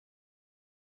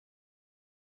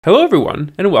Hello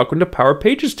everyone, and welcome to Power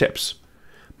Pages Tips.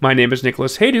 My name is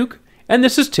Nicholas Hayduk, and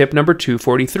this is tip number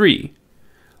 243.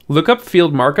 Lookup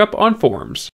field markup on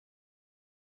forms.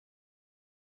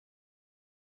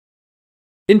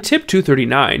 In tip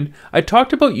 239, I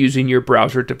talked about using your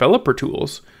browser developer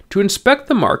tools to inspect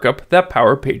the markup that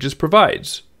Power Pages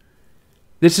provides.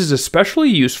 This is especially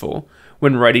useful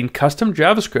when writing custom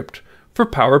JavaScript for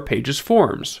Power Pages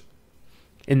forms.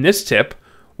 In this tip,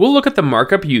 we'll look at the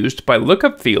markup used by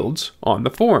lookup fields on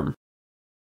the form.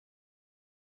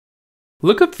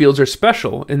 Lookup fields are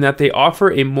special in that they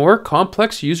offer a more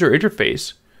complex user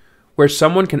interface where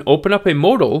someone can open up a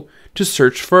modal to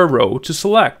search for a row to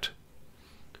select.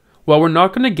 While we're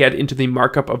not going to get into the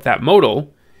markup of that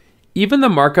modal, even the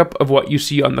markup of what you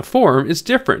see on the form is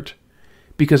different,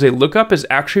 because a lookup is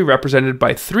actually represented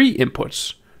by 3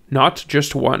 inputs, not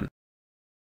just one.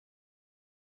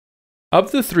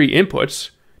 Of the 3 inputs,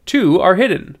 2 are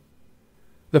hidden.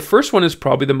 The first one is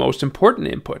probably the most important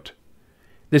input.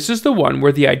 This is the one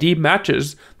where the ID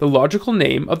matches the logical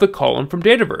name of the column from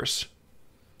Dataverse,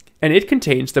 and it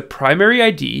contains the primary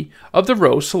ID of the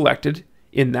row selected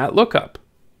in that lookup.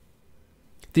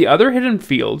 The other hidden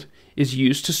field is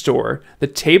used to store the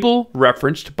table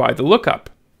referenced by the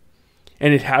lookup,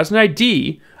 and it has an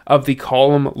ID of the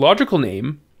column logical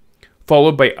name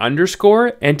followed by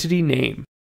underscore entity name.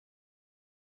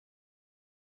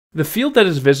 The field that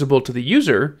is visible to the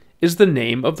user is the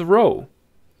name of the row.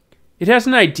 It has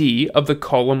an ID of the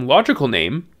column logical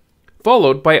name,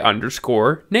 followed by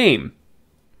underscore name.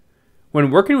 When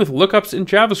working with lookups in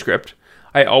JavaScript,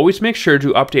 I always make sure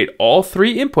to update all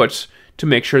 3 inputs to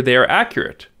make sure they are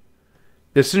accurate.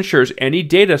 This ensures any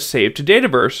data saved to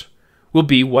Dataverse will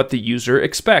be what the user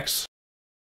expects.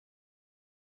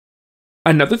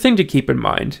 Another thing to keep in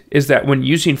mind is that when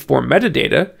using form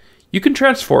metadata, you can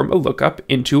transform a lookup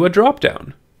into a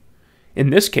dropdown. In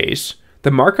this case,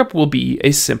 the markup will be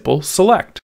a simple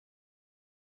select.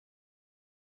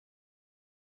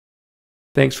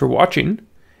 Thanks for watching,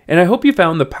 and I hope you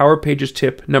found the Power Pages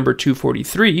tip number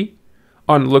 243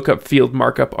 on lookup field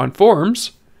markup on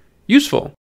forms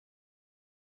useful.